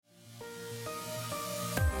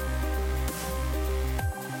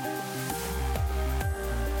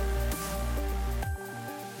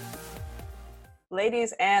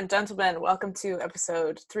Ladies and gentlemen, welcome to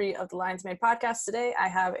episode 3 of the Lions Made podcast. Today, I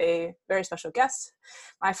have a very special guest,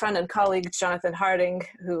 my friend and colleague, Jonathan Harding,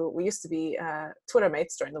 who we used to be Twitter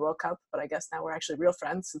mates during the World Cup, but I guess now we're actually real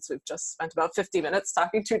friends since we've just spent about 50 minutes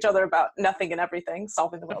talking to each other about nothing and everything,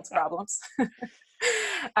 solving the world's problems.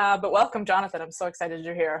 But welcome, Jonathan. I'm so excited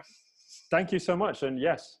you're here. Thank you so much. And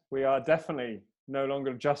yes, we are definitely no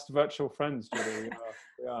longer just virtual friends, Julie.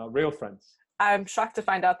 We are real friends. I'm shocked to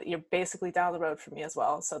find out that you're basically down the road from me as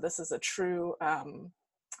well. So this is a true,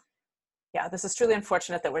 this is truly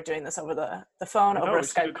unfortunate that we're doing this over the phone, over a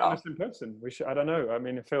Skype call. In person. We should. I don't know. I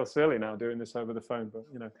mean, it feels silly now doing this over the phone, but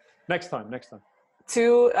next time.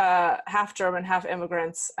 Two half German, half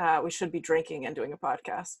immigrants. We should be drinking and doing a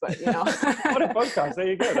podcast, but What a podcast! There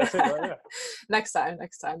you go. That's it. Right, yeah. Next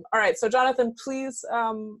time. All right. So Jonathan, please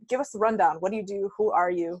give us the rundown. What do you do? Who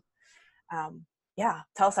are you?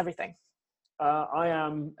 Tell us everything. I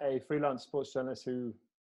am a freelance sports journalist who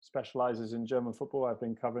specializes in German football. I've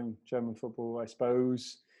been covering German football, I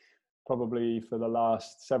suppose, probably for the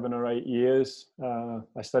last 7 or 8 years.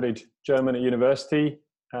 I studied German at university,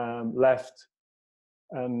 left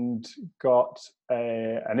and got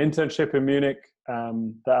an internship in Munich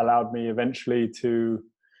that allowed me eventually to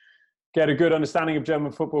get a good understanding of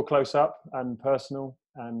German football close up and personal.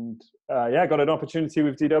 And got an opportunity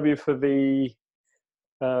with DW for the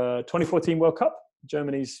 2014 World Cup,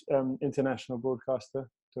 Germany's international broadcaster,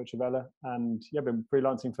 Deutsche Welle, and been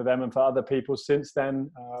freelancing for them and for other people since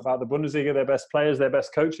then about the Bundesliga, their best players, their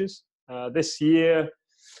best coaches. This year,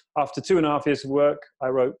 after 2.5 years of work, I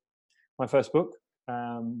wrote my first book,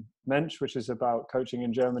 Mensch, which is about coaching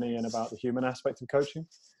in Germany and about the human aspect of coaching.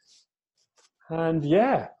 And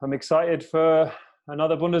I'm excited for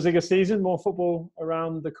another Bundesliga season, more football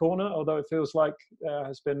around the corner, although it feels like there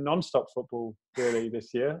has been non-stop football really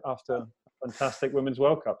this year after a fantastic Women's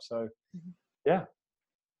World Cup. So, yeah.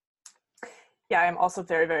 Yeah, I'm also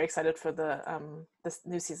very, very excited for the this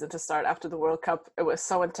new season to start after the World Cup. It was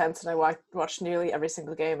so intense, and I watched nearly every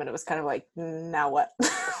single game, and it was kind of like, now what?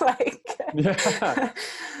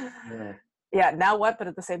 Now what? But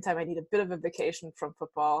at the same time, I need a bit of a vacation from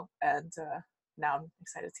football, and now I'm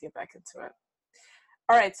excited to get back into it.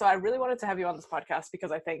 All right, so I really wanted to have you on this podcast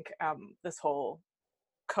because I think this whole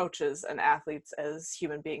coaches and athletes as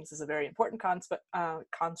human beings is a very important concept.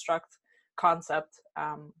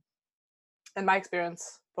 In my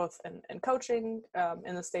experience, both in coaching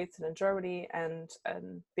in the States and in Germany and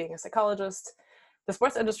being a psychologist, the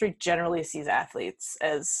sports industry generally sees athletes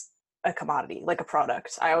as a commodity, like a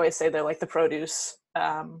product. I always say they're like the produce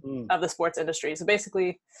of the sports industry. So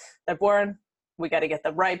basically, they're born, we got to get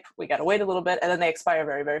them ripe, we got to wait a little bit, and then they expire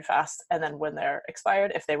very, very fast. And then when they're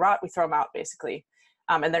expired, if they rot, we throw them out, basically.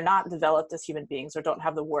 And they're not developed as human beings or don't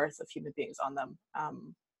have the worth of human beings on them.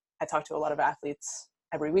 I talk to a lot of athletes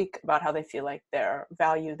every week about how they feel like their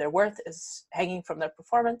value, their worth is hanging from their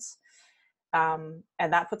performance. And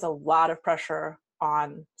that puts a lot of pressure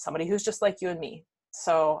on somebody who's just like you and me.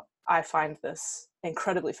 So I find this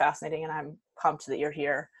incredibly fascinating, and I'm pumped that you're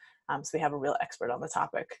here. So we have a real expert on the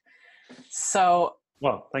topic. So,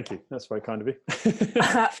 well, thank you. That's very kind of you.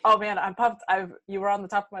 Oh man, I'm pumped. You were on the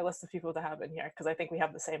top of my list of people to have in here because I think we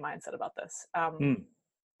have the same mindset about this.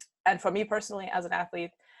 And for me personally, as an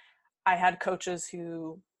athlete, I had coaches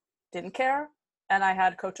who didn't care, and I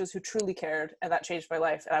had coaches who truly cared, and that changed my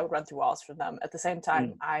life. And I would run through walls for them. At the same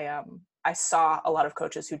time, I saw a lot of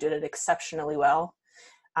coaches who did it exceptionally well.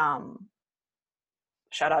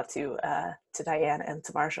 Shout out to Diane and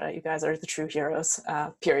to Marsha. You guys are the true heroes,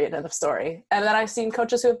 period, end of story. And then I've seen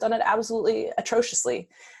coaches who have done it absolutely atrociously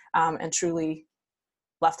and truly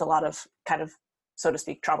left a lot of kind of, so to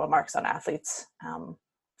speak, trauma marks on athletes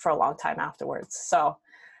for a long time afterwards. So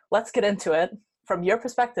let's get into it. From your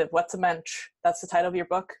perspective, what's a Mensch? That's the title of your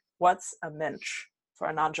book. What's a Mensch for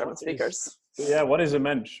our non-German speakers? What is a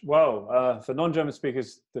Mensch? Well, for non-German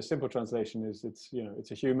speakers, the simple translation is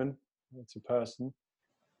it's a human, it's a person.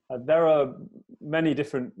 There are many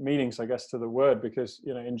different meanings, I guess, to the word because,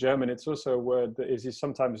 in German, it's also a word that is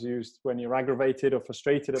sometimes used when you're aggravated or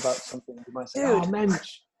frustrated about something. You might say, dude. Oh,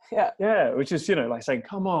 Mensch. Yeah, which is, like saying,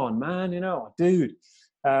 come on, man, dude.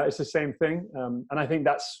 It's the same thing. And I think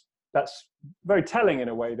that's very telling in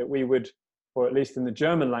a way that we would, or at least in the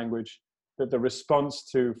German language, that the response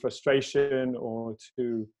to frustration or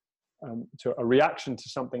to a reaction to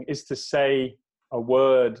something is to say a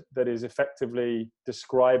word that is effectively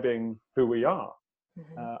describing who we are.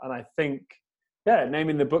 And I think,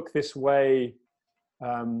 naming the book this way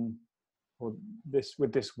or this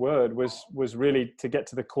with this word was really to get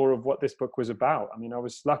to the core of what this book was about. I mean, I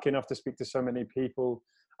was lucky enough to speak to so many people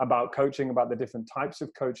about coaching, about the different types of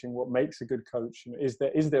coaching, what makes a good coach. You know,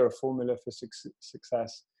 is there a formula for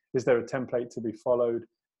success? Is there a template to be followed?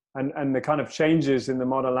 And the kind of changes in the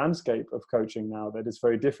modern landscape of coaching now, that is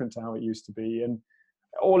very different to how it used to be. And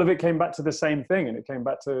all of it came back to the same thing. And it came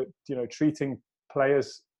back to, you know, treating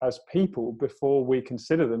players as people before we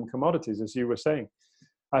consider them commodities, as you were saying.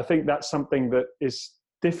 I think that's something that is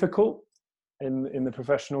difficult in the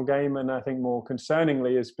professional game. And I think more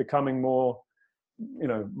concerningly is becoming more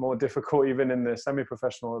difficult even in the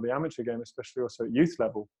semi-professional or the amateur game, especially also at youth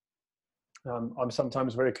level. I'm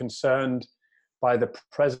sometimes very concerned by the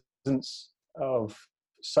presence of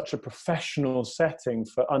such a professional setting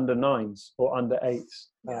for under nines or under eights.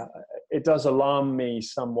 It does alarm me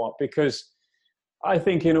somewhat, because I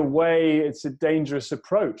think in a way it's a dangerous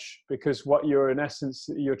approach, because what you're in essence,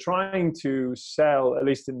 you're trying to sell, at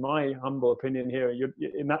least in my humble opinion here,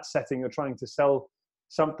 in that setting, you're trying to sell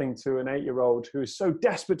something to an 8-year-old who is so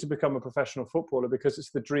desperate to become a professional footballer, because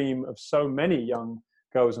it's the dream of so many young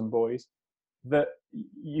girls and boys, that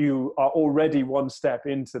you are already one step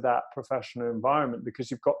into that professional environment,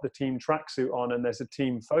 because you've got the team tracksuit on and there's a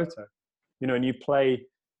team photo, you know, and you play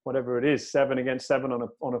whatever it is, 7 against 7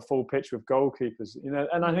 on a full pitch with goalkeepers, you know,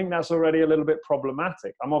 and I think that's already a little bit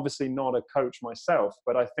problematic. I'm obviously not a coach myself,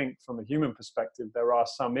 but I think from a human perspective, there are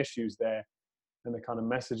some issues there, and the kind of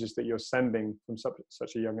messages that you're sending from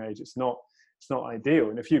such a young age, it's not ideal.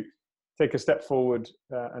 And if you take a step forward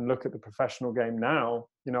and look at the professional game now,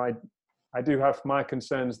 you know, I do have my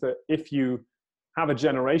concerns that if you have a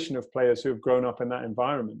generation of players who have grown up in that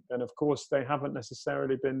environment, then of course they haven't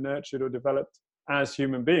necessarily been nurtured or developed as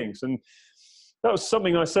human beings. And that was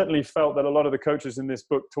something I certainly felt that a lot of the coaches in this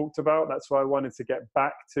book talked about. That's why I wanted to get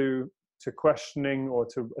back to questioning or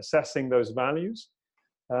to assessing those values.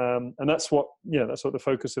 And that's what the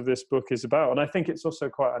focus of this book is about. And I think it's also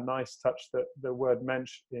quite a nice touch that the word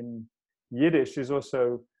mensch in Yiddish is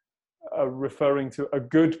also referring to a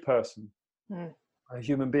good person, a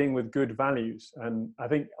human being with good values. And I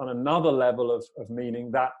think on another level of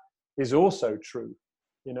meaning, that is also true.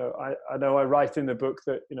 You know, I know I write in the book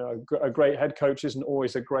that, you know, a great head coach isn't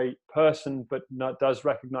always a great person, but does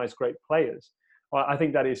recognize great players. Well, I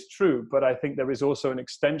think that is true, but I think there is also an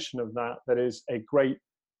extension of that is a great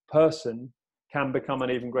person can become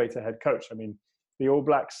an even greater head coach. I mean, the All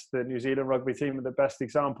Blacks, the New Zealand rugby team, are the best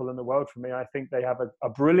example in the world for me. I think they have a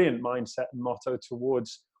brilliant mindset and motto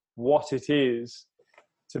towards what it is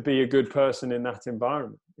to be a good person in that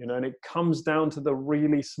environment, you know, and it comes down to the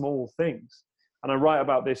really small things. And I write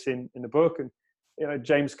about this in the book, and, you know,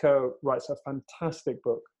 James Kerr writes a fantastic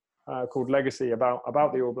book called Legacy about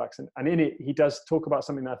the All Blacks. And in it, he does talk about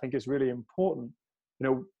something that I think is really important. You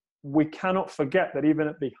know, we cannot forget that even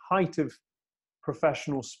at the height of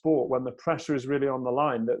professional sport, when the pressure is really on the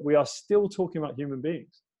line, that we are still talking about human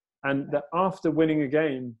beings. And that after winning a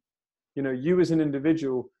game, you know, you as an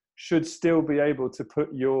individual should still be able to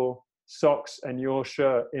put your socks and your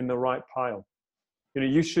shirt in the right pile. You know,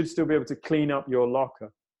 you should still be able to clean up your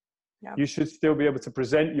locker. Yeah. You should still be able to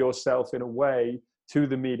present yourself in a way to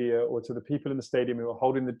the media or to the people in the stadium who are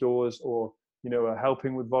holding the doors, or, you know, are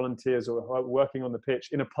helping with volunteers or working on the pitch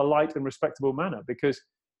in a polite and respectable manner. Because,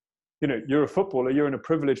 you know, you're a footballer, you're in a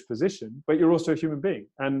privileged position, but you're also a human being.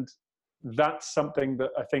 And that's something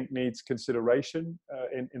that I think needs consideration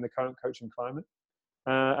in the current coaching climate.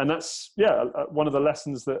 And that's, one of the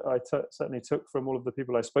lessons that I certainly took from all of the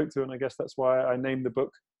people I spoke to. And I guess that's why I named the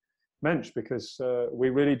book Mensch, because we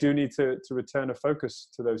really do need to return a focus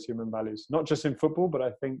to those human values, not just in football, but I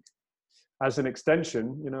think as an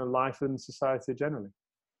extension, you know, life and society generally.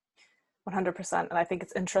 100%. And I think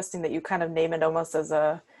it's interesting that you kind of name it almost as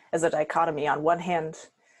a dichotomy. On one hand,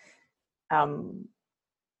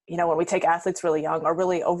 you know, when we take athletes really young, or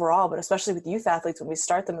really overall, but especially with youth athletes, when we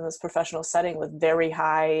start them in this professional setting with very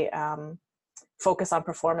high focus on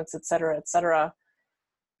performance, et cetera,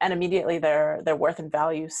 and immediately their worth and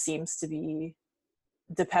value seems to be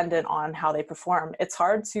dependent on how they perform. It's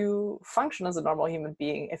hard to function as a normal human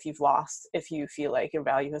being if you've lost, if you feel like your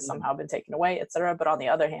value has somehow been taken away, et cetera. But on the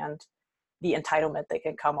other hand, the entitlement that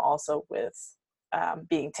can come also with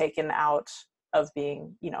being taken out of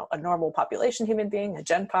being, you know, a normal population human being, a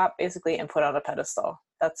gen pop basically, and put on a pedestal.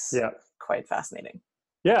 That's quite fascinating.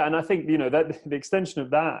 Yeah, and I think, you know, that the extension of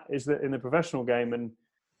that is that in the professional game, and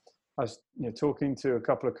I was, you know, talking to a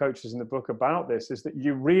couple of coaches in the book about this, is that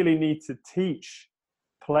you really need to teach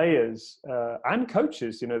players and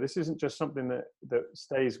coaches, you know, this isn't just something that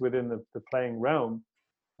stays within the playing realm,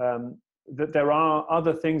 that there are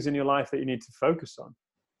other things in your life that you need to focus on.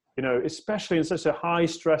 especially in such a high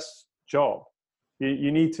stress job.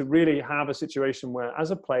 You need to really have a situation where,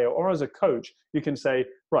 as a player or as a coach, you can say,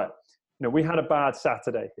 right, we had a bad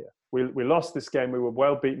Saturday here. We lost this game. We were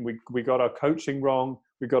well beaten. We got our coaching wrong.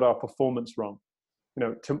 We got our performance wrong.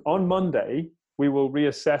 On Monday, we will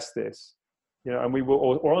reassess this, and we will,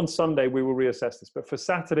 or on Sunday, we will reassess this. But for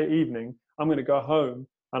Saturday evening, I'm going to go home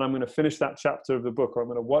and I'm going to finish that chapter of the book, or I'm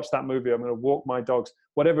going to watch that movie. I'm going to walk my dogs,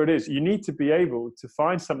 whatever it is. You need to be able to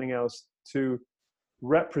find something else to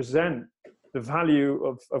represent the value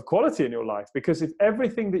of quality in your life. Because if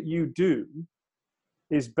everything that you do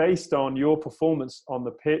is based on your performance on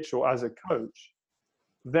the pitch or as a coach,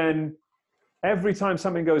 then every time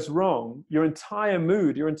something goes wrong, your entire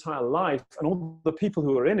mood, your entire life, and all the people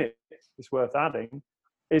who are in it, it's worth adding,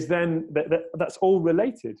 is then that's all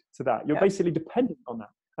related to that. You're basically dependent on that.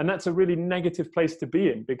 And that's a really negative place to be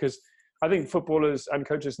in, because I think footballers and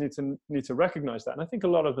coaches need to recognize that. And I think a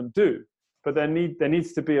lot of them do. But there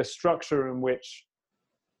needs to be a structure in which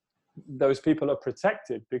those people are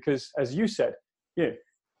protected, because, as you said,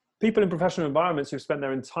 people in professional environments who've spent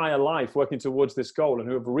their entire life working towards this goal and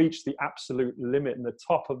who have reached the absolute limit and the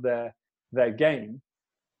top of their game,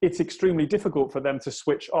 it's extremely difficult for them to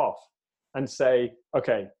switch off and say,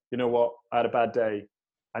 okay, you know what, I had a bad day,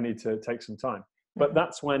 I need to take some time. But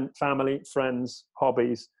that's when family, friends,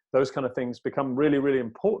 hobbies, those kind of things become really, really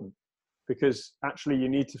important. Because actually you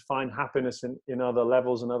need to find happiness in other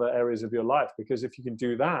levels and other areas of your life. Because if you can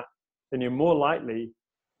do that, then you're more likely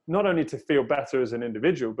not only to feel better as an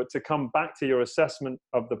individual, but to come back to your assessment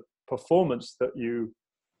of the performance that you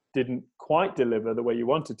didn't quite deliver the way you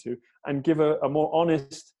wanted to, and give a more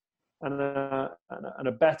honest and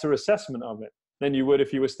a better assessment of it than you would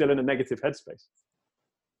if you were still in a negative headspace.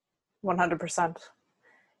 100%.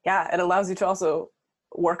 Yeah, it allows you to also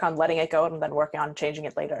work on letting it go and then working on changing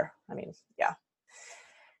it later. I mean, yeah.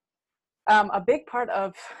 A big part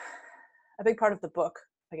of the book,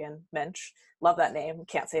 again, Mensch, love that name,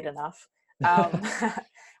 can't say it enough,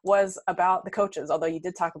 was about the coaches. Although you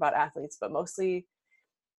did talk about athletes, but mostly,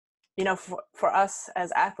 for us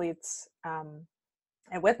as athletes, and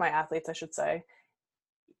with my athletes, I should say,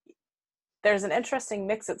 there's an interesting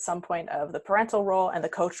mix at some point of the parental role and the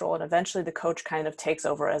coach role, and eventually the coach kind of takes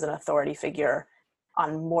over as an authority figure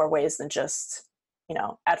on more ways than just,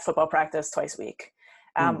 at football practice twice a week.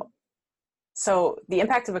 So the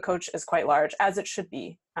impact of a coach is quite large, as it should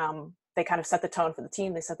be. They kind of set the tone for the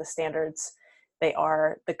team. They set the standards. They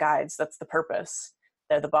are the guides. That's the purpose.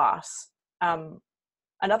 They're the boss.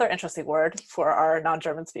 Another interesting word for our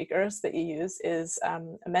non-German speakers that you use is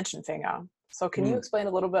Menschenfänger. So can you explain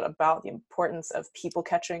a little bit about the importance of people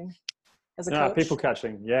catching as a coach? People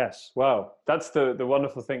catching, yes. Wow, that's the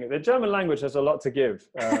wonderful thing. The German language has a lot to give.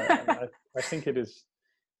 I think it is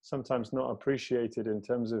sometimes not appreciated in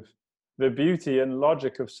terms of the beauty and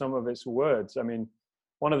logic of some of its words. I mean,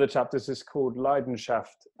 one of the chapters is called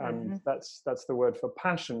Leidenschaft, and that's the word for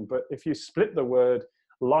passion. But if you split the word,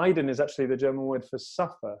 Leiden is actually the German word for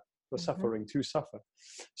suffer, for suffering, to suffer.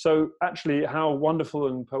 So actually, how wonderful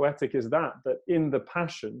and poetic is that in the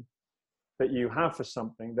passion that you have for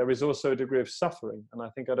something, there is also a degree of suffering. And I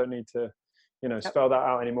think I don't need to, spell that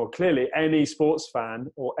out anymore. Clearly, any sports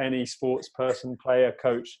fan or any sports person, player,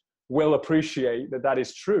 coach will appreciate that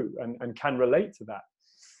is true and can relate to that.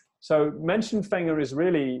 So Menschenfänger is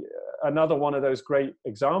really another one of those great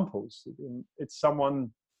examples. It's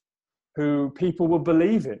someone who people will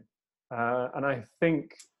believe in. And I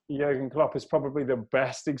think Jurgen Klopp is probably the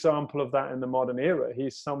best example of that in the modern era.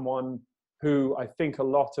 He's someone who I think a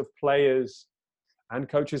lot of players and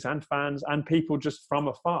coaches and fans and people just from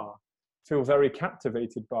afar feel very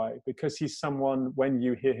captivated by, because he's someone, when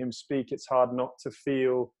you hear him speak, it's hard not to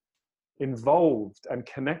feel involved and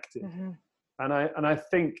connected. And I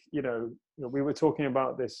think, we were talking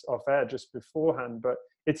about this off air just beforehand, but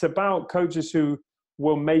it's about coaches who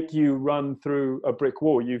will make you run through a brick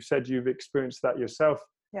wall. You've said you've experienced that yourself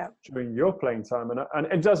during your playing time. And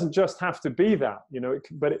it doesn't just have to be that,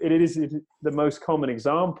 but it is the most common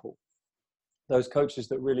example. Those coaches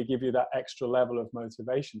that really give you that extra level of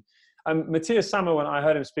motivation. Matthias Sammer, when I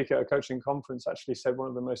heard him speak at a coaching conference, actually said one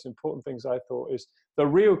of the most important things I thought is the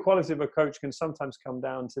real quality of a coach can sometimes come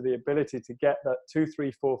down to the ability to get that 2,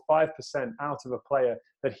 3, 4, 5% out of a player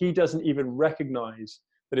that he doesn't even recognize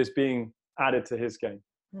that is being added to his game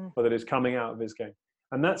or that is coming out of his game.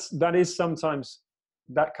 And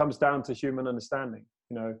that comes down to human understanding.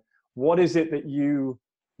 What is it that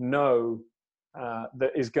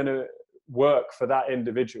that is going to work for that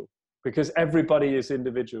individual? Because everybody is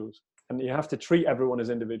individuals and you have to treat everyone as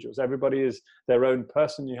individuals. Everybody is their own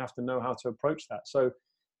person. You have to know how to approach that. So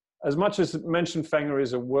as much as Menschenfänger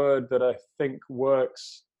is a word that I think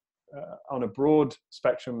works on a broad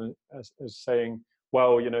spectrum as saying,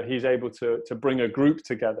 well, he's able to bring a group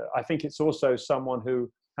together. I think it's also someone who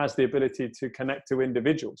has the ability to connect to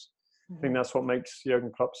individuals. Mm-hmm. I think that's what makes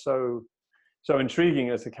Jurgen Klopp so intriguing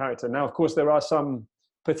as a character. Now, of course, there are some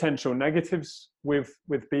potential negatives with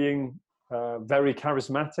being very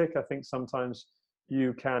charismatic. I think sometimes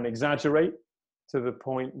you can exaggerate to the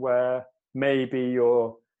point where maybe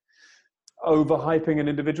you're overhyping an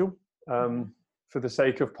individual for the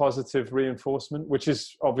sake of positive reinforcement, which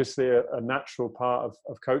is obviously a natural part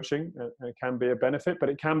of coaching, and it can be a benefit, but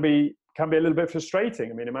it can be a little bit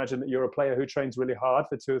frustrating. I mean, imagine that you're a player who trains really hard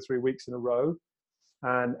for 2 or 3 weeks in a row,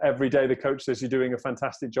 and every day the coach says you're doing a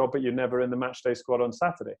fantastic job, but you're never in the match day squad on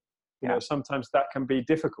Saturday. You know, sometimes that can be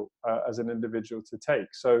difficult as an individual to take.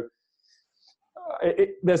 So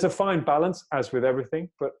there's a fine balance, as with everything,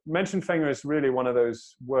 but Menschenfänger is really one of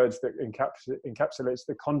those words that encapsulates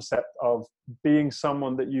the concept of being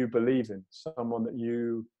someone that you believe in, someone that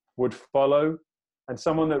you would follow, and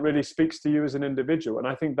someone that really speaks to you as an individual. And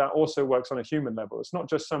I think that also works on a human level. It's not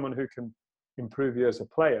just someone who can improve you as a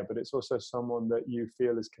player, but it's also someone that you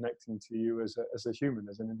feel is connecting to you as a human,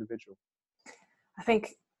 as an individual. I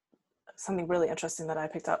think something really interesting that I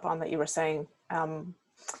picked up on that you were saying,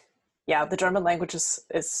 the German language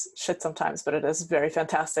is shit sometimes, but it is very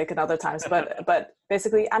fantastic in other times. But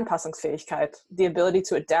basically Anpassungsfähigkeit, the ability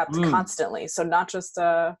to adapt constantly. So not just,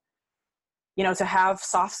 to have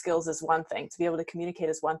soft skills is one thing, to be able to communicate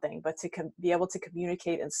is one thing, but to be able to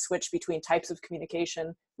communicate and switch between types of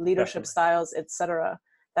communication, leadership styles, etc.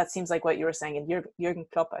 That seems like what you were saying. And Jurgen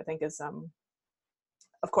Klopp, I think, is,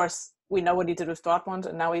 of course, we know what he did with Dortmund,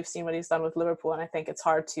 and now we've seen what he's done with Liverpool. And I think it's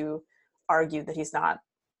hard to argue that he's not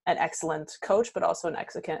an excellent coach, but also an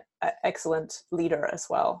excellent leader as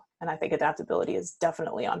well. And I think adaptability is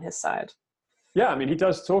definitely on his side. Yeah, I mean, he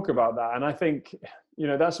does talk about that. And I think,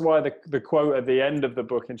 that's why the quote at the end of the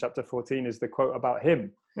book in chapter 14 is the quote about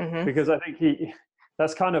him. Mm-hmm. Because I think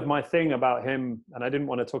that's kind of my thing about him. And I didn't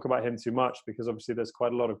want to talk about him too much because obviously there's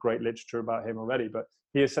quite a lot of great literature about him already, but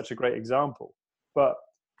he is such a great example. But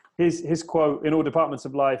his quote, in all departments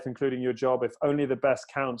of life, including your job, if only the best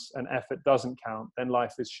counts and effort doesn't count, then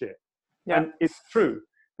life is shit. Yeah. And it's true,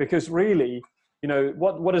 because really,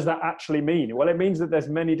 what does that actually mean? Well, it means that there's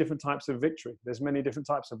many different types of victory. There's many different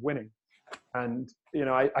types of winning. And,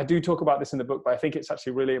 I do talk about this in the book, but I think it's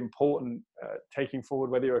actually really important taking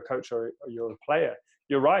forward, whether you're a coach or you're a player.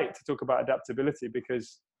 You're right to talk about adaptability,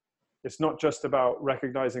 because it's not just about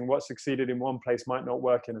recognizing what succeeded in one place might not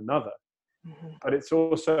work in another. Mm-hmm. But it's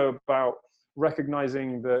also about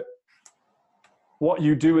recognizing that what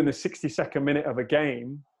you do in the 62nd minute of a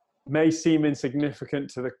game may seem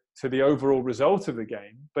insignificant to the overall result of the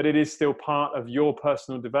game, but it is still part of your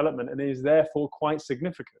personal development and is therefore quite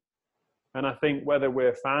significant. And I think whether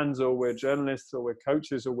we're fans or we're journalists or we're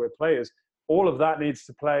coaches or we're players, all of that needs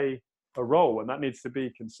to play a role, and that needs to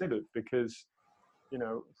be considered, because,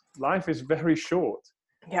 life is very short.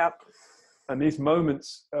 Yep. And these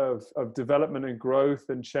moments of development and growth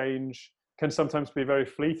and change can sometimes be very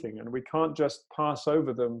fleeting, and we can't just pass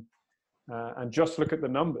over them and just look at the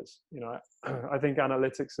numbers. I think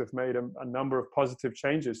analytics have made a number of positive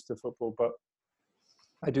changes to football, but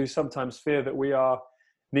I do sometimes fear that we are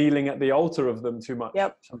kneeling at the altar of them too much.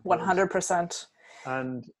 Yep, 100%.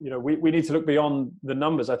 And, we need to look beyond the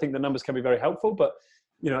numbers. I think the numbers can be very helpful, but,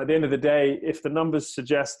 at the end of the day, if the numbers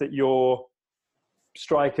suggest that your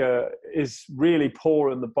striker is really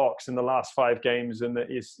poor in the box in the last 5 games and that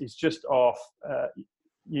he's just off,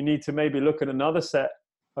 you need to maybe look at another set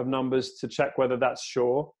of numbers to check whether that's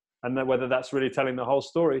sure and then whether that's really telling the whole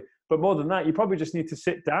story. But more than that, you probably just need to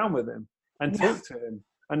sit down with him and talk to him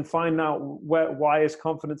and find out why his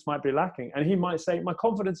confidence might be lacking. And he might say, my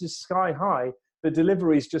confidence is sky high, the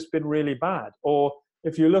delivery's just been really bad. Or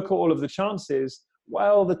if you look at all of the chances,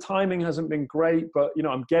 well, the timing hasn't been great, but,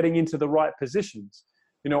 I'm getting into the right positions.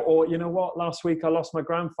 Or, what, last week I lost my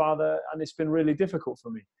grandfather and it's been really difficult for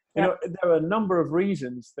me. There are a number of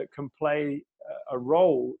reasons that can play a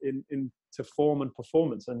role into form and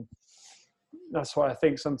performance. And that's why I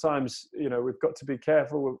think sometimes, we've got to be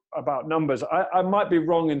careful about numbers. I might be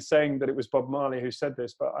wrong in saying that it was Bob Marley who said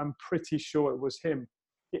this, but I'm pretty sure it was him.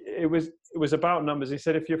 It was about numbers. He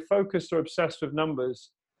said, if you're focused or obsessed with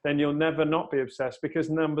numbers, then you'll never not be obsessed, because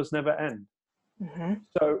numbers never end. Mm-hmm.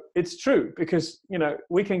 So it's true, because,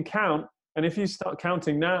 we can count. And if you start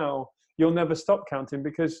counting now, you'll never stop counting,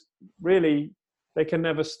 because really they can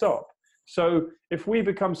never stop. So if we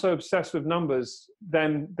become so obsessed with numbers,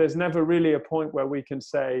 then there's never really a point where we can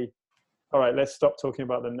say, all right, let's stop talking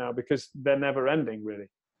about them now, because they're never ending, really.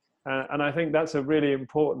 And I think that's a really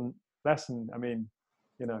important lesson. I mean,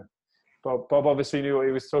 you know, Bob obviously knew what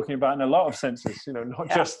he was talking about in a lot of senses, you know, not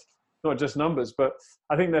just numbers, but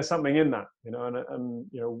I think there's something in that, you know, and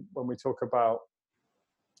you know, when we talk about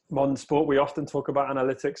modern sport, we often talk about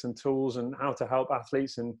analytics and tools and how to help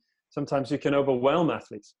athletes, and sometimes you can overwhelm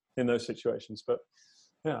athletes in those situations. But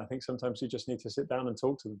yeah, I think sometimes you just need to sit down and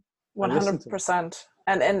talk to them. 100%.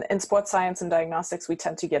 And in sports science and diagnostics, we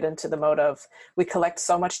tend to get into the mode of we collect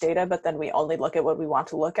so much data, but then we only look at what we want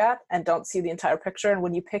to look at and don't see the entire picture. And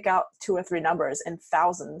when you pick out 2 or 3 numbers in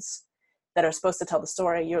thousands that are supposed to tell the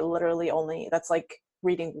story, you're literally that's like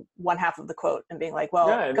reading one half of the quote and being like,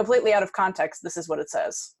 well, completely out of context, this is what it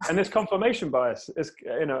says. And there's confirmation bias. It's,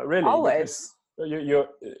 you know, really. Always. You're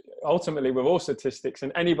ultimately, with all statistics,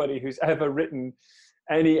 and anybody who's ever written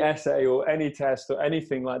any essay or any test or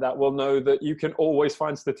anything like that will know that you can always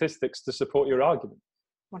find statistics to support your argument.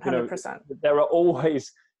 100%. You know, there are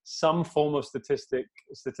always some form of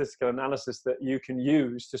statistical analysis that you can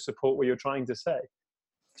use to support what you're trying to say.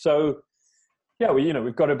 So yeah,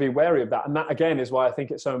 we've got to be wary of that. And that, again, is why I think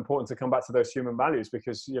it's so important to come back to those human values,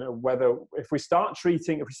 because, you know, if we start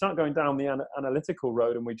going down the analytical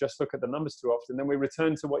road and we just look at the numbers too often, then we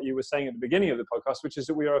return to what you were saying at the beginning of the podcast, which is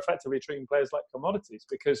that we are effectively treating players like commodities.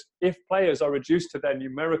 Because if players are reduced to their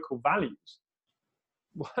numerical values,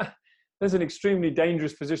 there's an extremely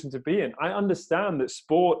dangerous position to be in. I understand that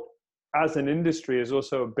sport as an industry is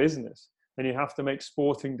also a business, and you have to make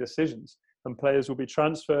sporting decisions, and players will be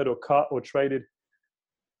transferred or cut or traded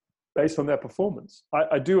based on their performance.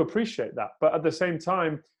 I do appreciate that. But at the same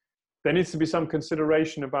time, there needs to be some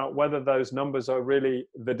consideration about whether those numbers are really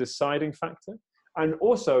the deciding factor. And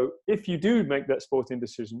also, if you do make that sporting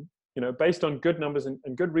decision, you know, based on good numbers and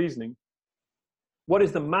good reasoning, what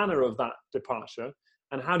is the manner of that departure?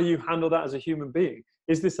 And how do you handle that as a human being?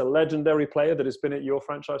 Is this a legendary player that has been at your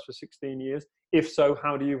franchise for 16 years? If so,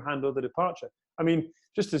 how do you handle the departure? I mean,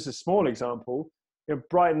 just as a small example, you know,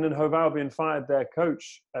 Brighton and Hove Albion fired their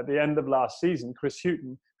coach at the end of last season, Chris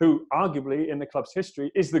Hughton, who arguably in the club's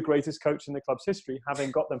history is the greatest coach in the club's history,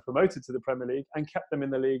 having got them promoted to the Premier League and kept them in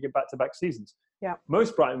the league in back-to-back seasons. Yeah.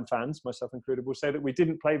 Most Brighton fans, myself included, will say that we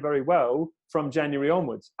didn't play very well from January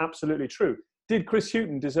onwards. Absolutely true. Did Chris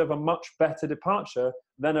Hughton deserve a much better departure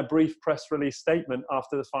than a brief press release statement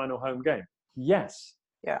after the final home game? Yes.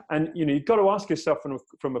 Yeah. And, you know, you've got to ask yourself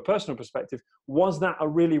from a personal perspective, was that a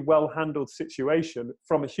really well-handled situation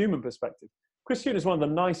from a human perspective? Chris Hughton is one of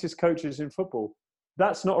the nicest coaches in football.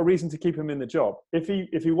 That's not a reason to keep him in the job. If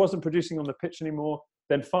he wasn't producing on the pitch anymore,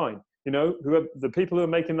 then fine. You know, the people who are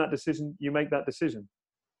making that decision, you make that decision.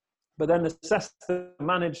 But then assess the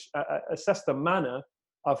manner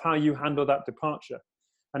of how you handle that departure.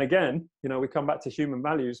 And again, you know, we come back to human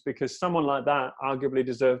values, because someone like that arguably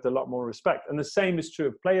deserved a lot more respect. And the same is true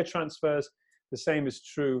of player transfers. The same is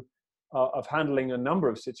true of handling a number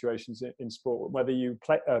of situations in sport, whether you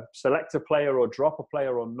select a player or drop a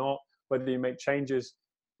player or not, whether you make changes.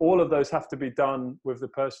 All of those have to be done with the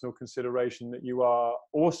personal consideration that you are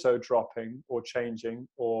also dropping or changing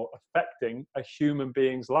or affecting a human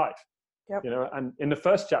being's life. Yep. You know, and in the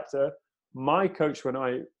first chapter, my coach, when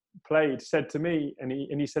I played, said to me, and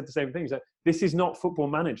he said the same thing, he said, this is not Football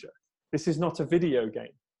Manager. This is not a video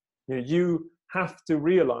game. You know, you have to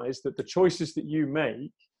realize that the choices that you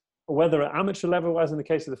make, whether at amateur level, as in the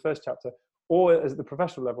case of the first chapter, or as the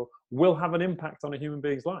professional level, will have an impact on a human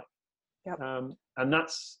being's life. Yep. And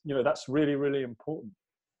that's, you know, that's really, really important.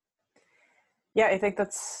 Yeah, I think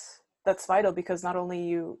that's vital, because not only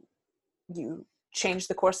you change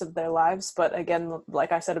the course of their lives, but again,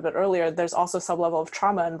 like I said a bit earlier, there's also some level of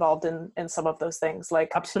trauma involved in some of those things.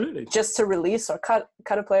 Like, absolutely, just to release or cut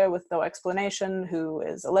a player with no explanation who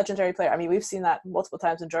is a legendary player. I mean, we've seen that multiple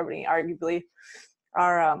times in Germany. Arguably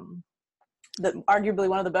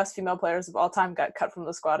one of the best female players of all time got cut from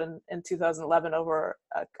the squad in 2011 over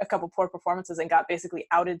a couple poor performances, and got basically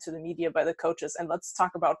outed to the media by the coaches. And let's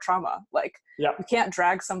talk about trauma. Like, you can't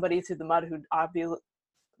drag somebody through the mud who obviously,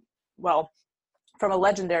 well, from a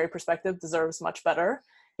legendary perspective, deserves much better.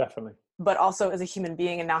 Definitely. But also as a human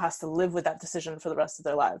being, and now has to live with that decision for the rest of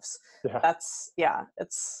their lives. Yeah.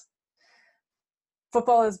 It's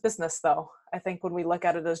football is business, though. I think when we look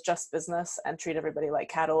at it as just business and treat everybody like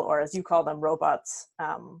cattle, or as you call them, robots,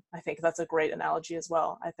 I think that's a great analogy as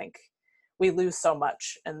well. I think we lose so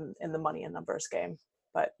much in the money and numbers game,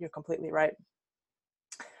 but you're completely right.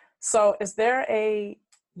 So is there a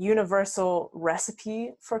universal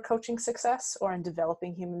recipe for coaching success or in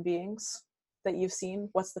developing human beings that you've seen?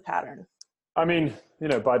 What's the pattern? I mean, you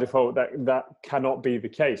know, by default, that cannot be the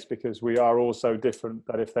case, because we are all so different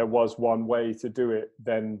that if there was one way to do it,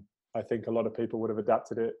 then I think a lot of people would have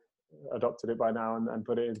adapted it adopted it by now and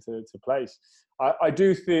put it into place. I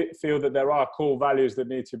do feel that there are core values that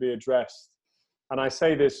need to be addressed. And I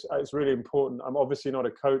say this, it's really important. I'm obviously not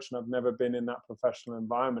a coach and I've never been in that professional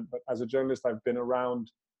environment, but as a journalist, I've been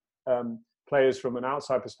around players from an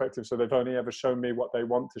outside perspective. So they've only ever shown me what they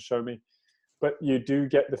want to show me. But you do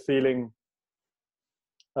get the feeling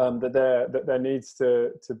that there needs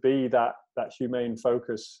to be that humane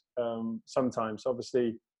focus sometimes.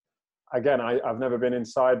 Obviously, again, I've never been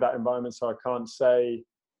inside that environment, so I can't say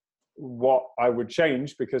what I would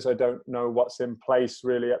change because I don't know what's in place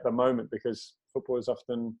really at the moment, because football is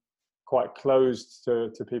often quite closed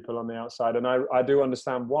to people on the outside, and I do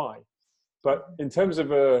understand why. But in terms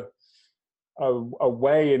of a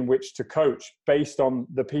way in which to coach based on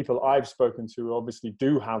the people I've spoken to, obviously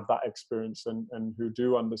do have that experience and who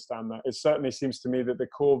do understand that, it certainly seems to me that the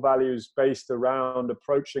core values based around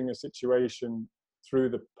approaching a situation through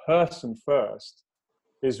the person first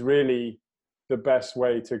is really the best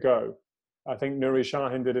way to go. I think Nuri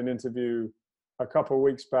Sahin did an interview a couple of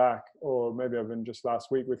weeks back, or maybe even just last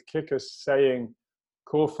week, with Kickers, saying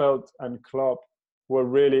Korfeld and Klopp were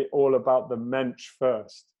really all about the mensch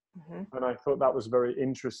first. Mm-hmm. And I thought that was very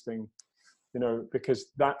interesting,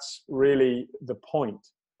 because that's really the point,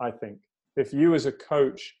 I think. If you as a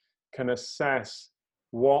coach can assess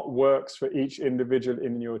what works for each individual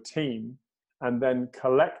in your team and then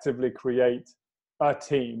collectively create a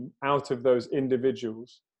team out of those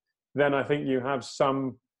individuals, then I think you have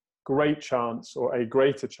some great chance, or a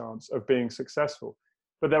greater chance, of being successful.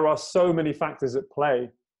 But there are so many factors at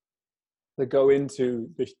play that go into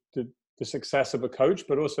the success of a coach,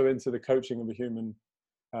 but also into the coaching of a human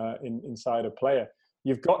inside a player.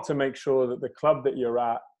 You've got to make sure that the club that you're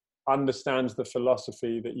at understands the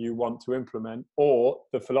philosophy that you want to implement, or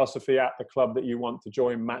the philosophy at the club that you want to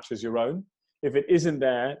join matches your own. If it isn't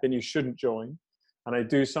there, then you shouldn't join. And I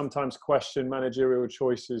do sometimes question managerial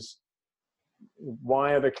choices.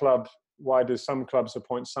 Why do some clubs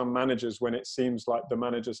appoint some managers when it seems like the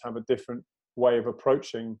managers have a different way of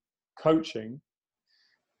approaching coaching,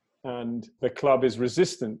 and the club is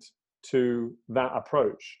resistant to that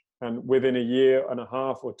approach, and within a year and a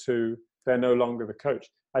half or two, they're no longer the coach?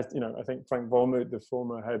 I think Frank Wormuth, the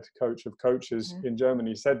former head coach of coaches in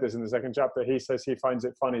Germany, said this in the second chapter. He says he finds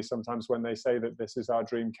it funny sometimes when they say that this is our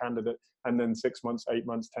dream candidate, and then 6 months, 8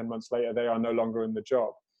 months, 10 months later, they are no longer in the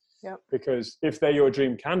job. Yep. Because if they're your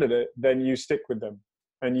dream candidate, then you stick with them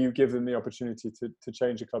and you give them the opportunity to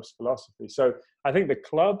change the club's philosophy. So I think the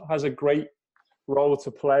club has a great role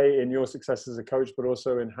to play in your success as a coach, but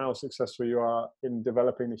also in how successful you are in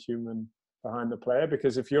developing the human behind the player.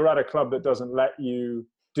 Because if you're at a club that doesn't let you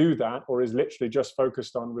do that, or is literally just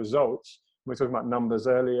focused on results, we were talking about numbers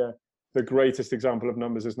earlier, the greatest example of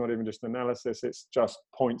numbers is not even just analysis, it's just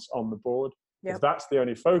points on the board. Yep. If that's the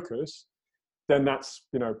only focus, then that's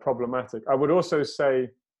problematic. I would also say,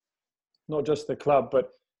 not just the club,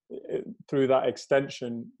 but through that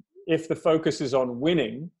extension, if the focus is on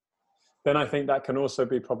winning, then I think that can also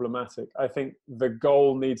be problematic. I think the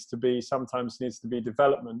goal sometimes needs to be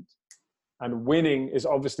development, and winning is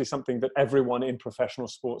obviously something that everyone in professional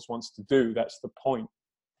sports wants to do. That's the point.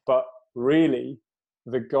 But really,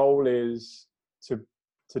 the goal is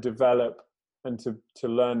to develop and to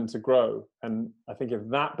learn and to grow. And I think if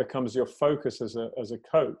that becomes your focus as a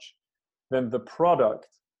coach, then the product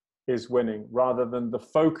is winning rather than the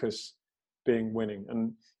focus being winning.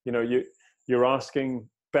 And you're asking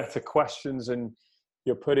better questions and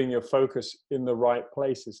you're putting your focus in the right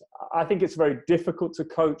places. I think it's very difficult to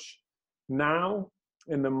coach now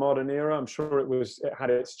in the modern era. I'm sure it had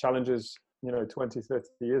its challenges 20, 30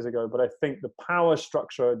 years ago, but I think the power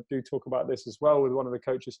structure, I do talk about this as well with one of the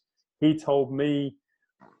coaches. He told me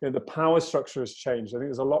the power structure has changed. I think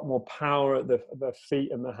there's a lot more power at the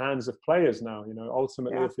feet and the hands of players now.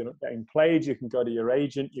 Ultimately, if you're not getting played, you can go to your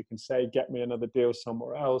agent, you can say, get me another deal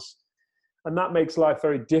somewhere else. And that makes life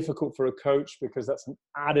very difficult for a coach, because that's an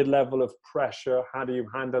added level of pressure. How do you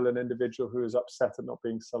handle an individual who is upset at not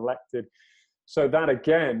being selected? So that,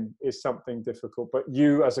 again, is something difficult. But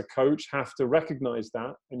you as a coach have to recognize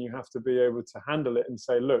that, and you have to be able to handle it and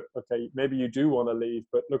say, look, okay, maybe you do want to leave,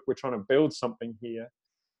 but look, we're trying to build something here.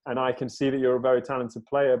 And I can see that you're a very talented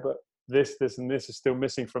player, but this, and this is still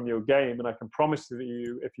missing from your game. And I can promise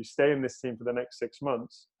you, if you stay in this team for the next 6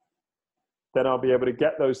 months, then I'll be able to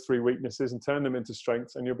get those 3 weaknesses and turn them into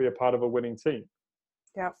strengths, and you'll be a part of a winning team.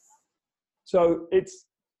 Yeah. So it's,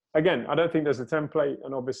 again, I don't think there's a template,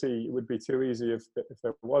 and obviously it would be too easy if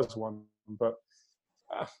there was one. But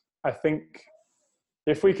I think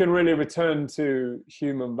if we can really return to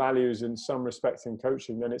human values in some respects in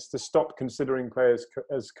coaching, then it's to stop considering players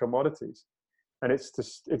as commodities. And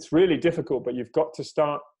it's really difficult, but you've got to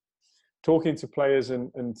start talking to players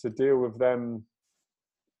and to deal with them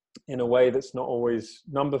in a way that's not always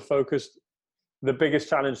number focused. The biggest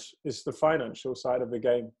challenge is the financial side of the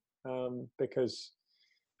game, because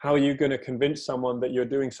how are you going to convince someone that you're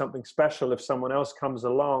doing something special if someone else comes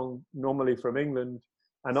along, normally from England,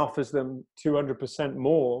 and offers them 200%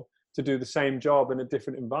 more to do the same job in a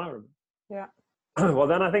different environment? Yeah. Well,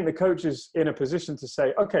 then I think the coach is in a position to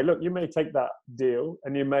say, okay, look, you may take that deal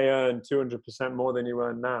and you may earn 200% more than you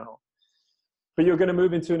earn now, but you're going to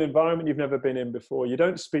move into an environment you've never been in before. You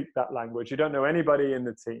don't speak that language. You don't know anybody in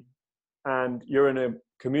the team. And you're in a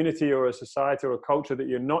community or a society or a culture that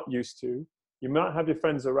you're not used to. You might have your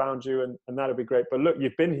friends around you, and that'll be great. But look,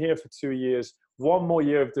 you've been here for 2 years. 1 more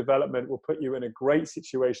year of development will put you in a great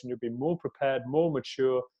situation. You'll be more prepared, more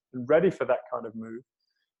mature, and ready for that kind of move.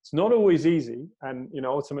 It's not always easy. And, you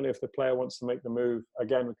know, ultimately, if the player wants to make the move,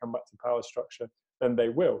 again, we come back to power structure, then they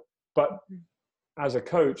will. But as a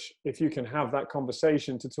coach, if you can have that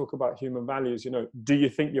conversation to talk about human values, you know, do you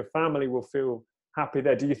think your family will feel happy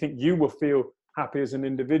there? Do you think you will feel happy as an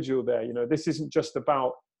individual there? You know, this isn't just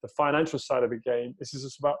about the financial side of the game. This is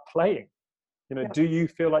just about playing. You know, do you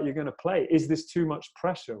feel like you're going to play? Is this too much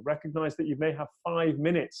pressure? Recognize that you may have 5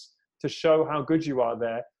 minutes to show how good you are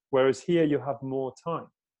there, whereas here you have more time.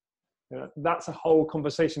 You know, that's a whole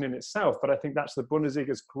conversation in itself, but I think that's the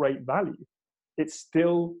Bundesliga's great value. It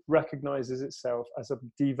still recognizes itself as a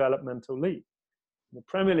developmental league. The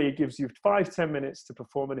Premier League gives you 5-10 minutes to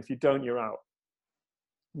perform, and if you don't, you're out.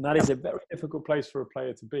 And that is a very difficult place for a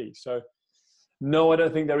player to be. So, no, I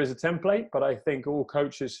don't think there is a template, but I think all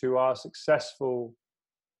coaches who are successful,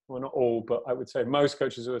 well, not all, but I would say most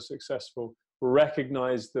coaches who are successful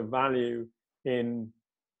recognize the value in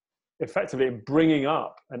effectively bringing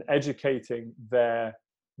up and educating the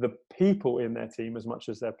people in their team as much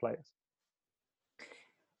as their players.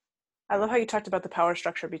 I love how you talked about the power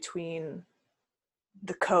structure between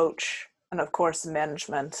the coach and, of course,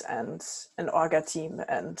 management and an Orga team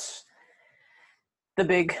and the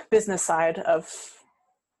big business side of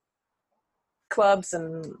clubs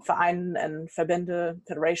and Vereinen and Verbände,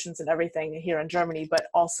 federations and everything here in Germany, but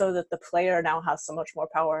also that the player now has so much more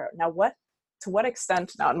power. Now, to what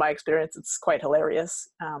extent, now in my experience, it's quite hilarious.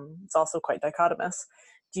 It's also quite dichotomous.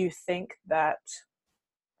 Do you think that,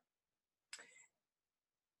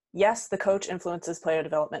 yes, the coach influences player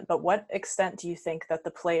development, but what extent do you think that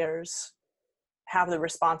the players have the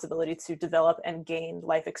responsibility to develop and gain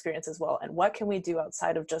life experience as well? And what can we do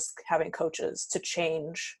outside of just having coaches to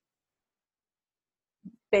change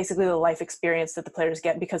basically the life experience that the players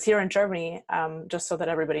get? Because here in Germany, just so that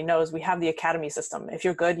everybody knows, we have the academy system. If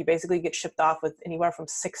you're good, you basically get shipped off with anywhere from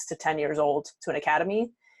 6 to 10 years old to an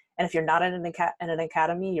academy. And if you're not in an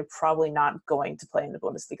academy, you're probably not going to play in the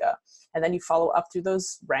Bundesliga. And then you follow up through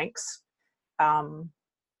those ranks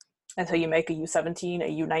until you make a U17,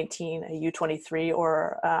 a U19, a U23,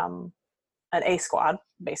 or an A squad,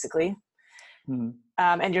 basically. Mm-hmm.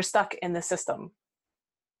 And you're stuck in the system.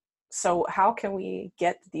 So how can we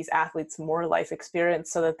get these athletes more life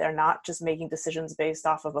experience so that they're not just making decisions based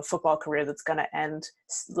off of a football career that's going to end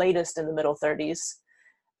latest in the middle 30s,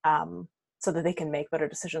 so that they can make better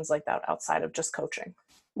decisions like that outside of just coaching?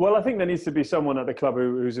 Well, I think there needs to be someone at the club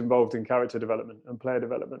who's involved in character development and player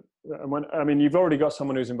development. And you've already got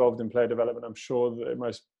someone who's involved in player development. I'm sure that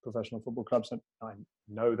most professional football clubs, and I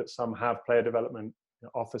know that some have player development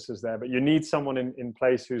officers there, but you need someone in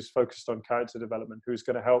place who's focused on character development, who's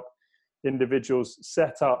going to help individuals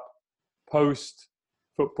set up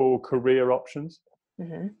post-football career options.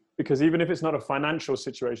 Mm-hmm. Because even if it's not a financial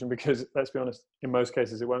situation, because let's be honest, in most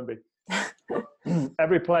cases it won't be.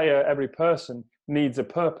 Every player, every person needs a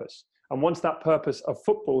purpose. And once that purpose of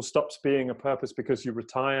football stops being a purpose because you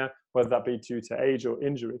retire, whether that be due to age or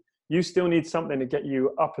injury, you still need something to get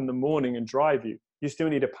you up in the morning and drive you. You still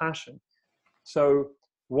need a passion. So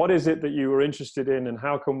what is it that you were interested in, and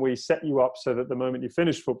how can we set you up so that the moment you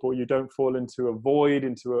finish football, you don't fall into a void,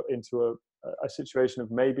 into a situation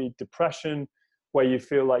of maybe depression, where you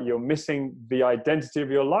feel like you're missing the identity of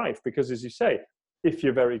your life? Because as you say, if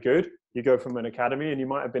you're very good, you go from an academy and you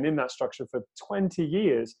might have been in that structure for 20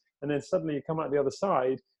 years, and then suddenly you come out the other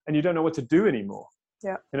side and you don't know what to do anymore.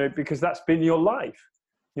 Yeah. Because that's been your life.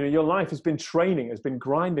 Your life has been training, has been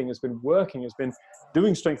grinding, has been working, has been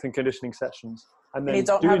doing strength and conditioning sessions. And then you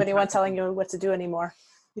don't have anyone telling you what to do anymore.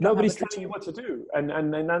 Nobody's telling you what to do.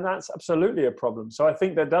 And that's absolutely a problem. So I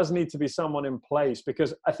think there does need to be someone in place,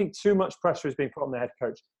 because I think too much pressure is being put on the head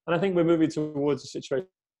coach. And I think we're moving towards a situation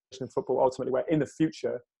in football ultimately where in the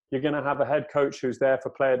future, you're going to have a head coach who's there for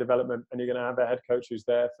player development, and you're going to have a head coach who's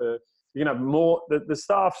there for, you're going to have more, the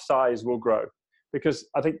staff size will grow. because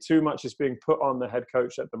I think too much is being put on the head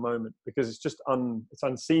coach at the moment, because it's just it's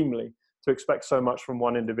unseemly to expect so much from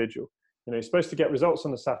one individual. You know, he's supposed to get results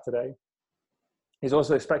on a Saturday. He's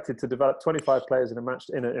also expected to develop 25 players in a match,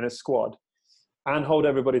 in a squad, and hold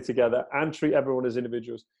everybody together and treat everyone as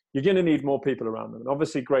individuals. You're going to need more people around them. And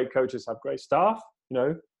obviously great coaches have great staff, you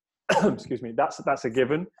know, excuse me, that's a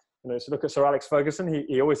given. You know, so look at Sir Alex Ferguson.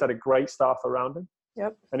 He always had a great staff around him.